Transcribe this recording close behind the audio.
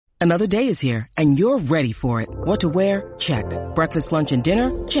Another day is here, and you're ready for it. What to wear? Check. Breakfast, lunch, and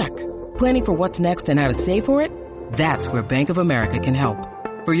dinner? Check. Planning for what's next and how to save for it? That's where Bank of America can help.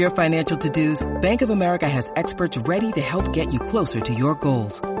 For your financial to-dos, Bank of America has experts ready to help get you closer to your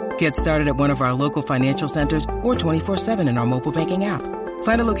goals. Get started at one of our local financial centers or 24/7 in our mobile banking app.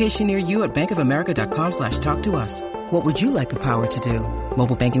 Find a location near you at bankofamerica.com/talktous. What would you like the power to do?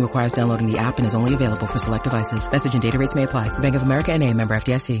 Mobile banking requires downloading the app and is only available for select devices. Message and data rates may apply. Bank of America N.A., member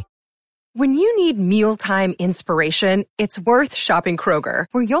FDIC. When you need mealtime inspiration, it's worth shopping Kroger,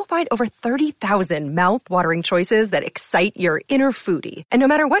 where you'll find over 30,000 mouth-watering choices that excite your inner foodie. And no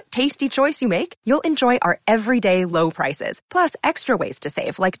matter what tasty choice you make, you'll enjoy our everyday low prices, plus extra ways to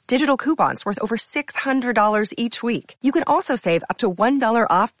save, like digital coupons worth over $600 each week. You can also save up to $1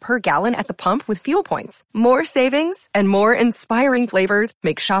 off per gallon at the pump with fuel points. More savings and more inspiring flavors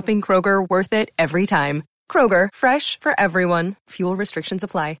make shopping Kroger worth it every time. Kroger, fresh for everyone. Fuel restrictions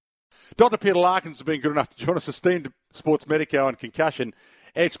apply. Dr. Peter Larkins has been good enough to join us, esteemed sports medico and concussion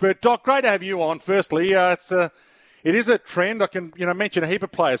expert. Doc, great to have you on. Firstly, it is a trend. I can mention a heap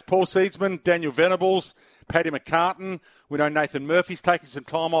of players: Paul Seedsman, Daniel Venables, Paddy McCartan. We know Nathan Murphy's taking some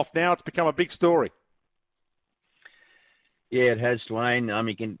time off now. It's become a big story. Yeah, it has,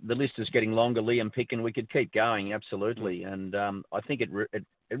 Dwayne. The list is getting longer. Liam Picken, we could keep going, absolutely. And I think it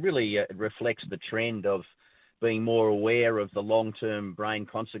really reflects the trend of being more aware of the long-term brain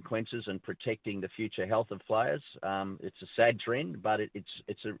consequences and protecting the future health of players. It's a sad trend, but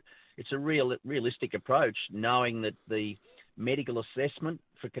it's a realistic approach, knowing that the medical assessment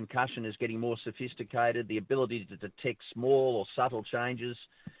for concussion is getting more sophisticated. The ability to detect small or subtle changes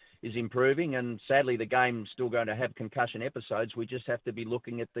is improving, and sadly the game's still going to have concussion episodes. We just have to be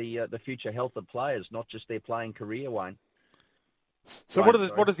looking at the future health of players, not just their playing career, Wayne. So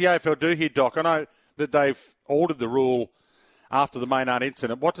what does the AFL do here, Doc? I know that they've altered the rule after the Maynard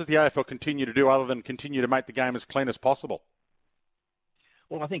incident. What does the AFL continue to do other than continue to make the game as clean as possible?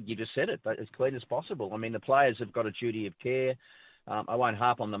 Well, I think you just said it, but as clean as possible. I mean, the players have got a duty of care. I won't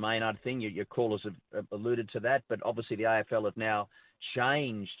harp on the Maynard thing. Your callers have alluded to that, but obviously the AFL have now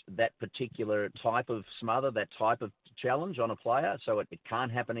changed that particular type of smother, that type of challenge on a player, so it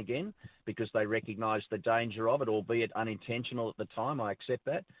can't happen again because they recognise the danger of it, albeit unintentional at the time. I accept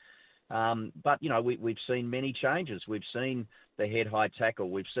that. But, we've seen many changes. We've seen the head-high tackle.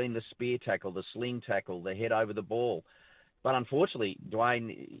 We've seen the spear tackle, the sling tackle, the head over the ball. But unfortunately,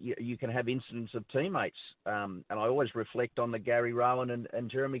 Dwayne, you can have incidents of teammates. And I always reflect on the Gary Rowan and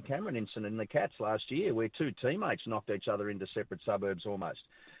Jeremy Cameron incident in the Cats last year, where two teammates knocked each other into separate suburbs almost.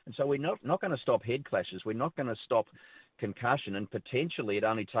 And so we're not going to stop head clashes. We're not going to stop concussion. And potentially it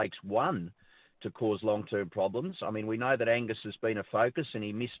only takes one to cause long-term problems. I mean, we know that Angus has been a focus and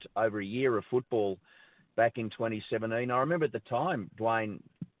he missed over a year of football back in 2017. I remember at the time, Dwayne,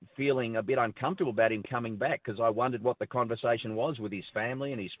 feeling a bit uncomfortable about him coming back because I wondered what the conversation was with his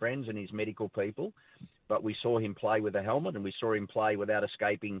family and his friends and his medical people. But we saw him play with a helmet and we saw him play without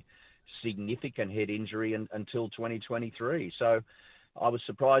escaping significant head injury until 2023. So I was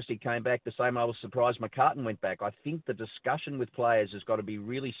surprised he came back the same. I was surprised McCartan went back. I think the discussion with players has got to be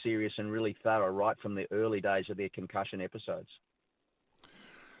really serious and really thorough right from the early days of their concussion episodes.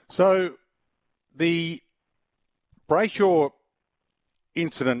 So the Brayshaw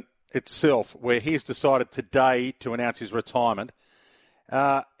incident itself, where he's decided today to announce his retirement,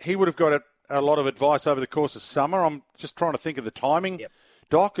 he would have got a lot of advice over the course of summer. I'm just trying to think of the timing, Yep.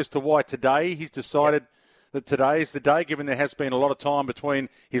 Doc, as to why today he's decided that today is the day, given there has been a lot of time between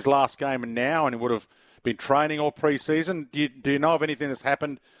his last game and now, and he would have been training all pre-season. Do you know of anything that's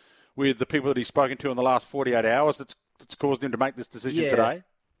happened with the people that he's spoken to in the last 48 hours that's caused him to make this decision today?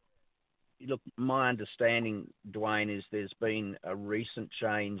 Look, my understanding, Dwayne, is there's been a recent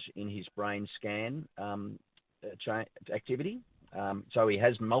change in his brain scan activity. So he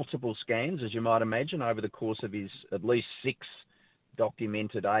has multiple scans, as you might imagine, over the course of his at least 6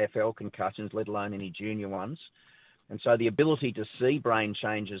 documented AFL concussions, let alone any junior ones. And so the ability to see brain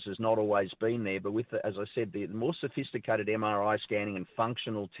changes has not always been there. But with, as I said, the more sophisticated MRI scanning and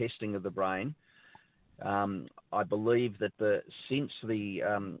functional testing of the brain, I believe that since the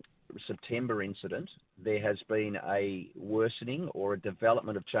September incident, there has been a worsening or a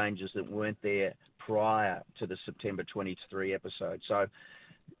development of changes that weren't there prior to the September 23 episode. So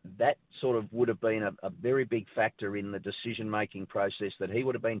that sort of would have been a very big factor in the decision-making process that he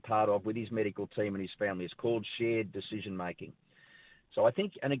would have been part of with his medical team and his family. It's called shared decision-making. So I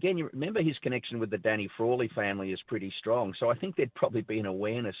think, and again, you remember his connection with the Danny Frawley family is pretty strong. So I think there'd probably be an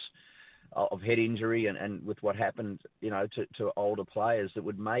awareness of head injury and with what happened, to older players that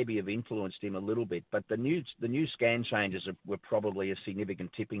would maybe have influenced him a little bit. But the new scan changes were probably a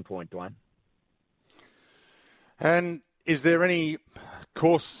significant tipping point, Dwayne. And is there any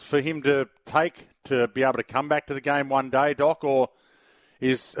course for him to take to be able to come back to the game one day, Doc, or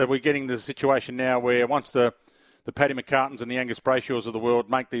are we getting the situation now where once the Paddy McCartans and the Angus Brayshaws of the world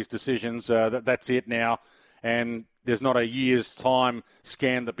make these decisions, that's it now, and there's not a year's time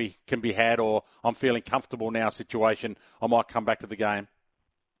scan that can be had, or I'm feeling comfortable now situation, I might come back to the game?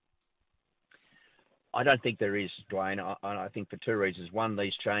 I don't think there is, Dwayne. I think for two reasons. One,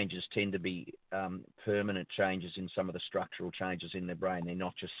 these changes tend to be permanent changes in some of the structural changes in their brain. They're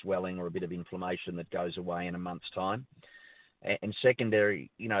not just swelling or a bit of inflammation that goes away in a month's time. And secondary,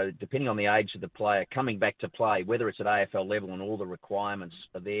 depending on the age of the player, coming back to play, whether it's at AFL level and all the requirements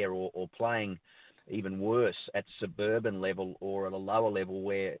are there, or playing even worse at suburban level or at a lower level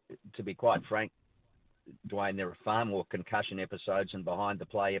where, to be quite frank, Dwayne, there are far more concussion episodes and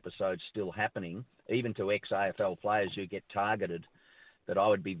behind-the-play episodes still happening, even to ex-AFL players who get targeted, that I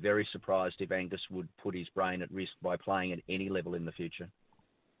would be very surprised if Angus would put his brain at risk by playing at any level in the future.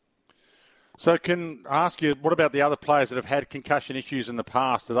 So can I ask you, what about the other players that have had concussion issues in the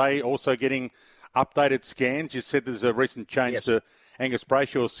past? Are they also getting updated scans? You said there's a recent change to Angus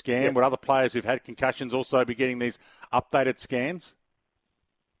Brayshaw's scan. Yes. Would other players who've had concussions also be getting these updated scans?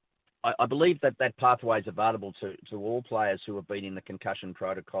 I believe that pathway is available to all players who have been in the concussion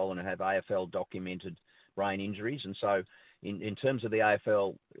protocol and have AFL documented brain injuries. And so in terms of the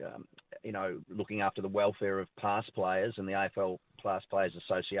AFL, looking after the welfare of past players and the AFL Past Players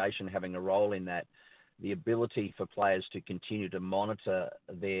Association having a role in that, the ability for players to continue to monitor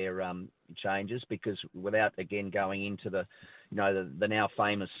their changes, because without, again, going into the now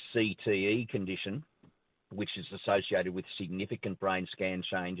famous CTE condition, which is associated with significant brain scan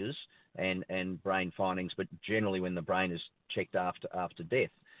changes and brain findings, but generally when the brain is checked after death.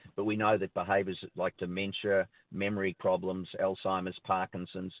 But we know that behaviours like dementia, memory problems, Alzheimer's,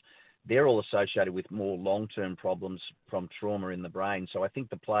 Parkinson's, they're all associated with more long-term problems from trauma in the brain. So I think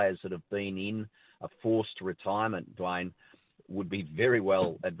the players that have been in a forced retirement, Dwayne, would be very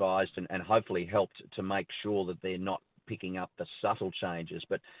well advised and hopefully helped to make sure that they're not picking up the subtle changes.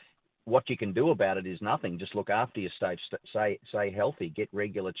 But what you can do about it is nothing. Just look after your stage, stay healthy, get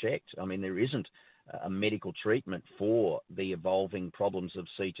regular checks. I mean, there isn't a medical treatment for the evolving problems of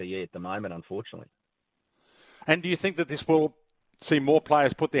CTE at the moment, unfortunately. And do you think that this will see more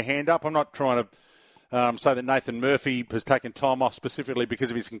players put their hand up? I'm not trying to say that Nathan Murphy has taken time off specifically because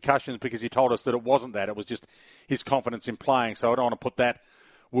of his concussions, because he told us that it wasn't that. It was just his confidence in playing. So I don't want to put that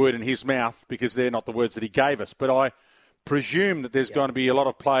word in his mouth because they're not the words that he gave us. But I presume that there's going to be a lot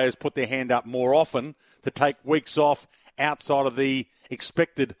of players put their hand up more often to take weeks off outside of the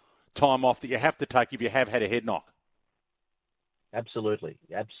expected time off that you have to take if you have had a head knock. Absolutely,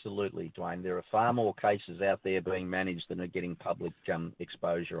 Dwayne. There are far more cases out there being managed than are getting public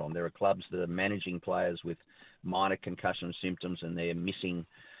exposure on. There are clubs that are managing players with minor concussion symptoms and they're missing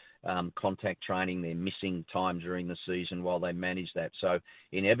contact training, they're missing time during the season while they manage that. So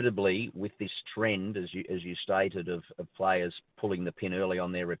inevitably, with this trend, as you stated, of players pulling the pin early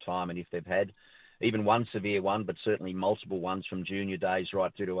on their retirement, if they've had even one severe one, but certainly multiple ones from junior days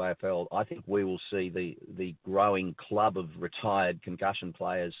right through to AFL, I think we will see the growing club of retired concussion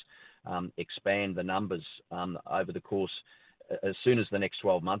players expand the numbers over the course as soon as the next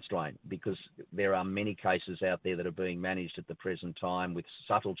 12 months, Dwayne, because there are many cases out there that are being managed at the present time with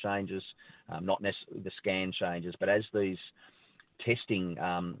subtle changes, not necessarily the scan changes, but as these testing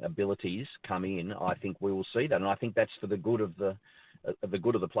abilities come in, I think we will see that. And I think that's for the good of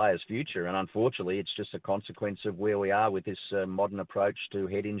the player's future. And unfortunately, it's just a consequence of where we are with this modern approach to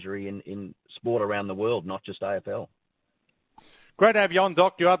head injury in sport around the world, not just AFL. Great to have you on,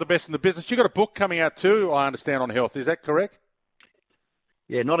 Doc. You are the best in the business. You've got a book coming out too, I understand, on health. Is that correct?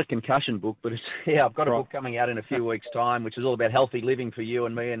 Yeah, not a concussion book, but I've got a book coming out in a few weeks' time, which is all about healthy living for you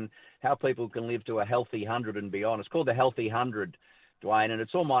and me and how people can live to a healthy 100 and beyond. It's called The Healthy 100, Dwayne, and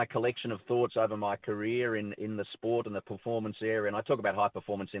it's all my collection of thoughts over my career in the sport and the performance area, and I talk about high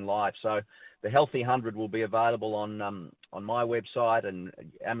performance in life. So The Healthy 100 will be available on my website and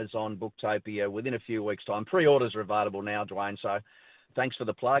Amazon, Booktopia within a few weeks' time. Pre-orders are available now, Dwayne, so thanks for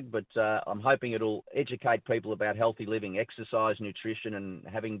the plug, but I'm hoping it'll educate people about healthy living, exercise, nutrition, and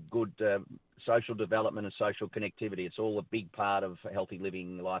having good social development and social connectivity. It's all a big part of a healthy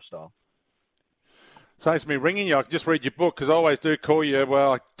living lifestyle. Saves me ringing you. I can just read your book because I always do call you,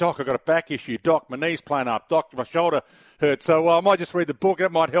 well, Doc, I've got a back issue. Doc, my knee's playing up. Doc, my shoulder hurts. So I might just read the book.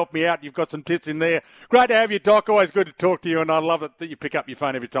 That might help me out. You've got some tips in there. Great to have you, Doc. Always good to talk to you, and I love it that you pick up your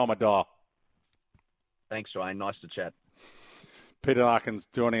phone every time I dial. Thanks, Dwayne. Nice to chat. Peter Larkins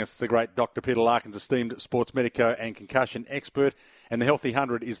joining us, the great Dr. Peter Larkins, esteemed sports medico and concussion expert. And The Healthy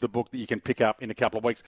 100 is the book that you can pick up in a couple of weeks.